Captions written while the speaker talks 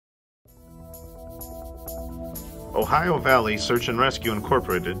Ohio Valley Search and Rescue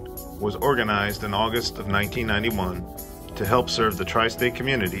Incorporated was organized in August of 1991 to help serve the tri-state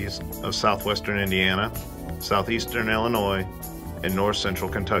communities of southwestern Indiana, southeastern Illinois, and north central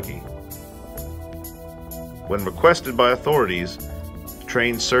Kentucky. When requested by authorities,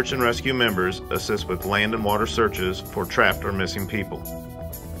 trained search and rescue members assist with land and water searches for trapped or missing people.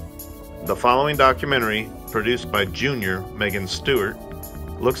 The following documentary, produced by Junior Megan Stewart,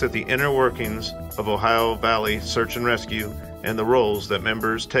 looks at the inner workings of Ohio Valley Search and Rescue and the roles that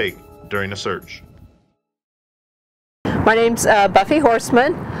members take during a search. My name's Buffy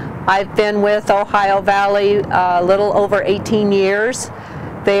Horseman. I've been with Ohio Valley a little over 18 years.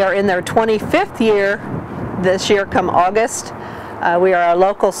 They are in their 25th year this year come August. We are a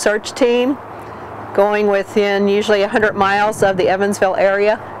local search team going within usually 100 miles of the Evansville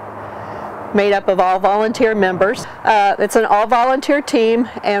area, made up of all volunteer members. It's an all-volunteer team,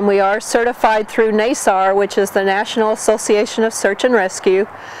 and we are certified through NASAR, which is the National Association of Search and Rescue.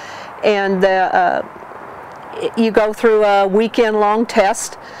 And you go through a weekend-long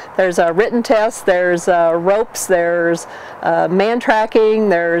test. There's a written test, there's ropes, there's man tracking,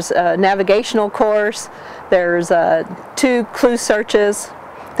 there's a navigational course, there's 2 clue searches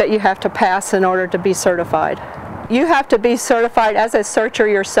that you have to pass in order to be certified. You have to be certified as a searcher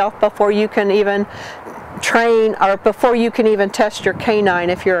yourself before you can even train or before you can even test your canine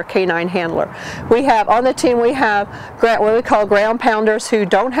if you're a canine handler. We have on the team, we have what we call ground pounders who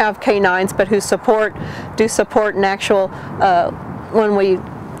don't have canines but who do support an actual when we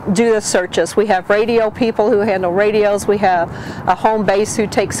do the searches. We have radio people who handle radios. We have a home base who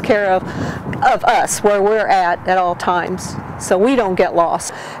takes care of us where we're at all times, so we don't get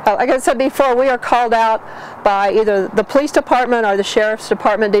lost. Like I said before, we are called out by either the police department or the sheriff's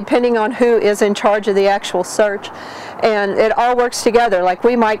department, depending on who is in charge of the actual search. And it all works together. Like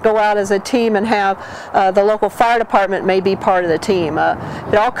we might go out as a team and have the local fire department may be part of the team.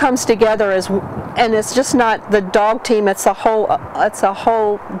 It all comes together and it's just not the dog team. It's a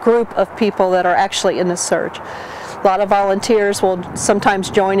whole group of people that are actually in the search. A lot of volunteers will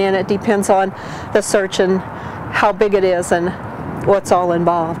sometimes join in. It depends on the search and how big it is and what's all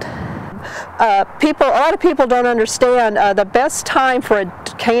involved. A lot of people don't understand the best time for a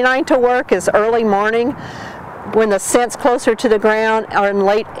canine to work is early morning, when the scent's closer to the ground, or in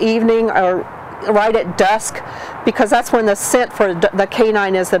late evening, or right at dusk, because that's when the scent for the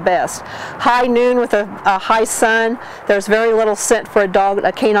canine is the best. High noon with a high sun, there's very little scent for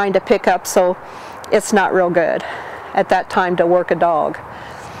a canine to pick up, so it's not real good at that time to work a dog.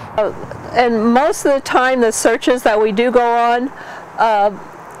 And most of the time, the searches that we do go on,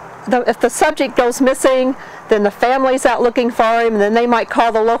 if the subject goes missing, then the family's out looking for him, and then they might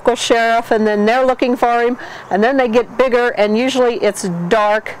call the local sheriff, and then they're looking for him, and then they get bigger, and usually it's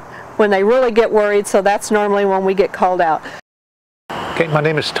dark when they really get worried, so that's normally when we get called out. Okay, my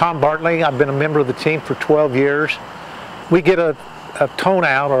name is Tom Bartley. I've been a member of the team for 12 years. We get a tone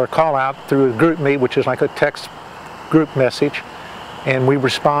out or a call out through a group meet, which is like a text group message, and we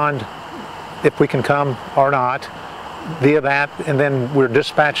respond if we can come or not via that, and then we're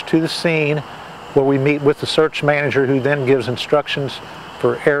dispatched to the scene where we meet with the search manager, who then gives instructions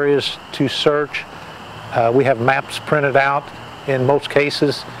for areas to search. We have maps printed out in most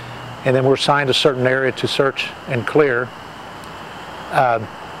cases, and then we're assigned a certain area to search and clear.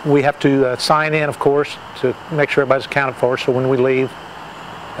 We have to sign in, of course, to make sure everybody's accounted for, so when we leave,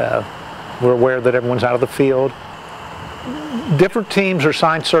 we're aware that everyone's out of the field. Different teams are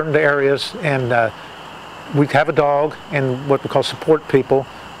assigned certain areas, and we have a dog and what we call support people,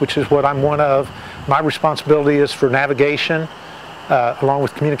 which is what I'm one of. My responsibility is for navigation, along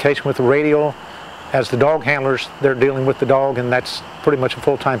with communication with the radio. As the dog handlers, they're dealing with the dog, and that's pretty much a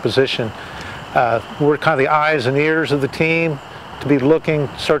full-time position. We're kind of the eyes and ears of the team, to be looking,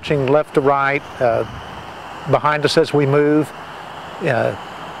 searching left to right, behind us as we move,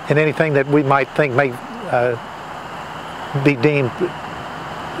 and anything that we might think may be deemed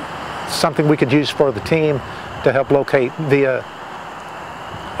something we could use for the team to help locate via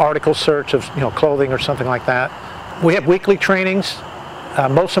article search of clothing or something like that. We have weekly trainings.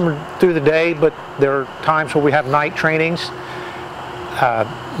 Most of them are through the day, but there are times where we have night trainings.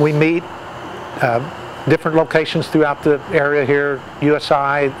 We meet different locations throughout the area here,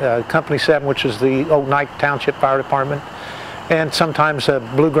 USI, Company 7, which is the Old Knight Township Fire Department, and sometimes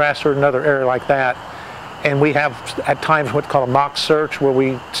Bluegrass or another area like that. And we have at times what's called a mock search, where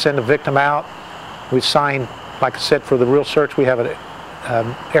we send a victim out. We assign, like I said, for the real search, we have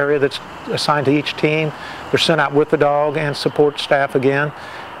an area that's assigned to each team. They're sent out with the dog and support staff again,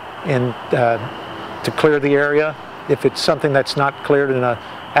 and to clear the area If it's something that's not cleared in an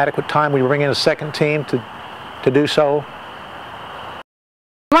adequate time, we bring in a second team to do so.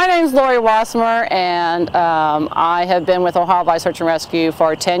 My name is Lori Wassmer, and I have been with Ohio Valley Search and Rescue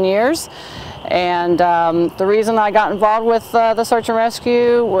for 10 years. And the reason I got involved with the search and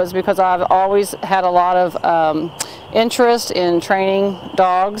rescue was because I've always had a lot of interest in training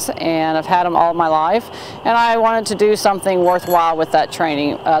dogs, and I've had them all my life. And I wanted to do something worthwhile with that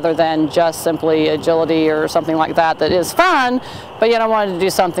training other than just simply agility or something like that that is fun, but yet I wanted to do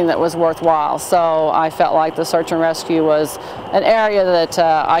something that was worthwhile. So I felt like the search and rescue was an area that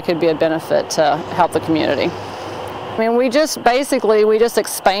I could be a benefit to help the community. I mean, we just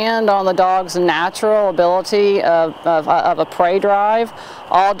expand on the dog's natural ability of a prey drive.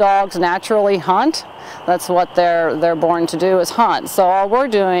 All dogs naturally hunt. That's what they're born to do, is hunt. So all we're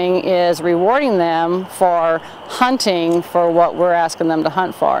doing is rewarding them for hunting for what we're asking them to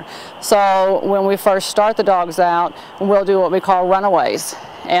hunt for. So when we first start the dogs out, we'll do what we call runaways.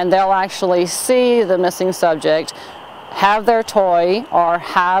 And they'll actually see the missing subject, have their toy or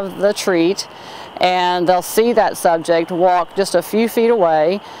have the treat, and they'll see that subject walk just a few feet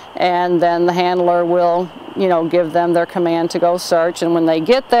away, and then the handler will, give them their command to go search. And when they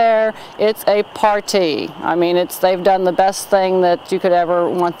get there, it's a party. I mean, they've done the best thing that you could ever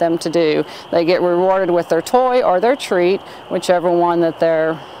want them to do. They get rewarded with their toy or their treat, whichever one that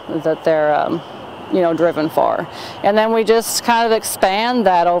they're driven for. And then we just kind of expand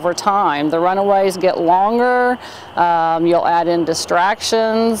that over time. The runaways get longer. You'll add in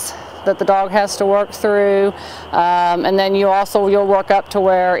distractions that the dog has to work through, and then you'll work up to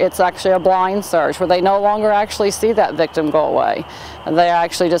where it's actually a blind search, where they no longer actually see that victim go away. And they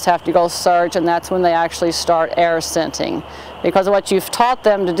actually just have to go search, and that's when they actually start air scenting. Because what you've taught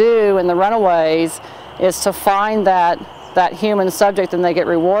them to do in the runaways is to find that human subject, and they get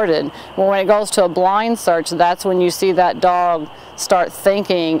rewarded. Well, when it goes to a blind search, that's when you see that dog start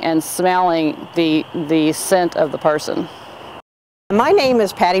thinking and smelling the scent of the person. My name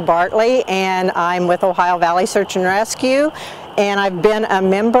is Patty Bartley, and I'm with Ohio Valley Search and Rescue, and I've been a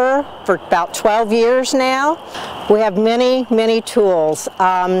member for about 12 years now. We have many tools.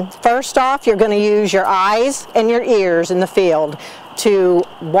 First off, you're going to use your eyes and your ears in the field to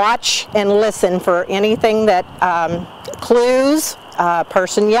watch and listen for anything that clues,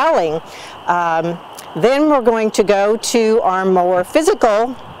 person yelling. Then we're going to go to our more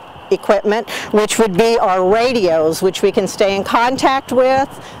physical equipment, which would be our radios, which we can stay in contact with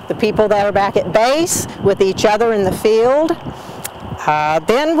the people that are back at base, with each other in the field.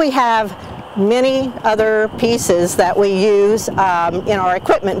 Then we have many other pieces that we use in our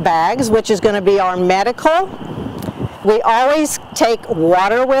equipment bags, which is going to be our medical. We always take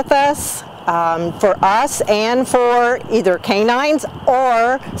water with us, for us and for either canines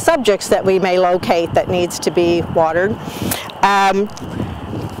or subjects that we may locate that needs to be watered.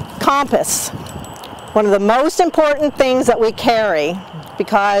 Compass, one of the most important things that we carry,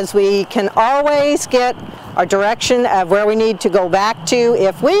 because we can always get our direction of where we need to go back to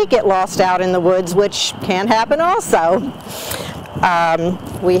if we get lost out in the woods, which can happen also.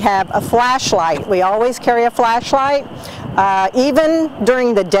 We have a flashlight. We always carry a flashlight. Even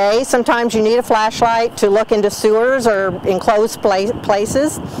during the day, sometimes you need a flashlight to look into sewers or enclosed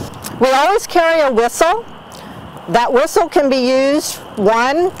places. We always carry a whistle. That whistle can be used,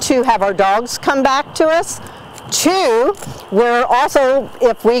 one, to have our dogs come back to us. Two, we're also,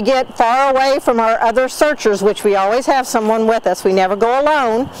 if we get far away from our other searchers, which we always have someone with us, we never go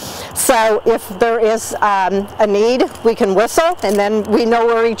alone. So if there is a need, we can whistle, and then we know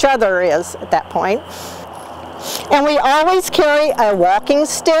where each other is at that point. And we always carry a walking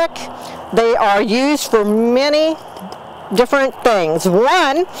stick. They are used for many different things.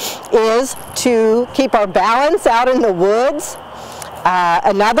 One is to keep our balance out in the woods.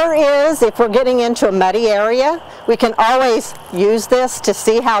 Another is if we're getting into a muddy area, we can always use this to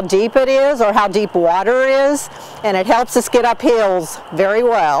see how deep it is or how deep water is, and it helps us get up hills very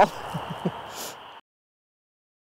well.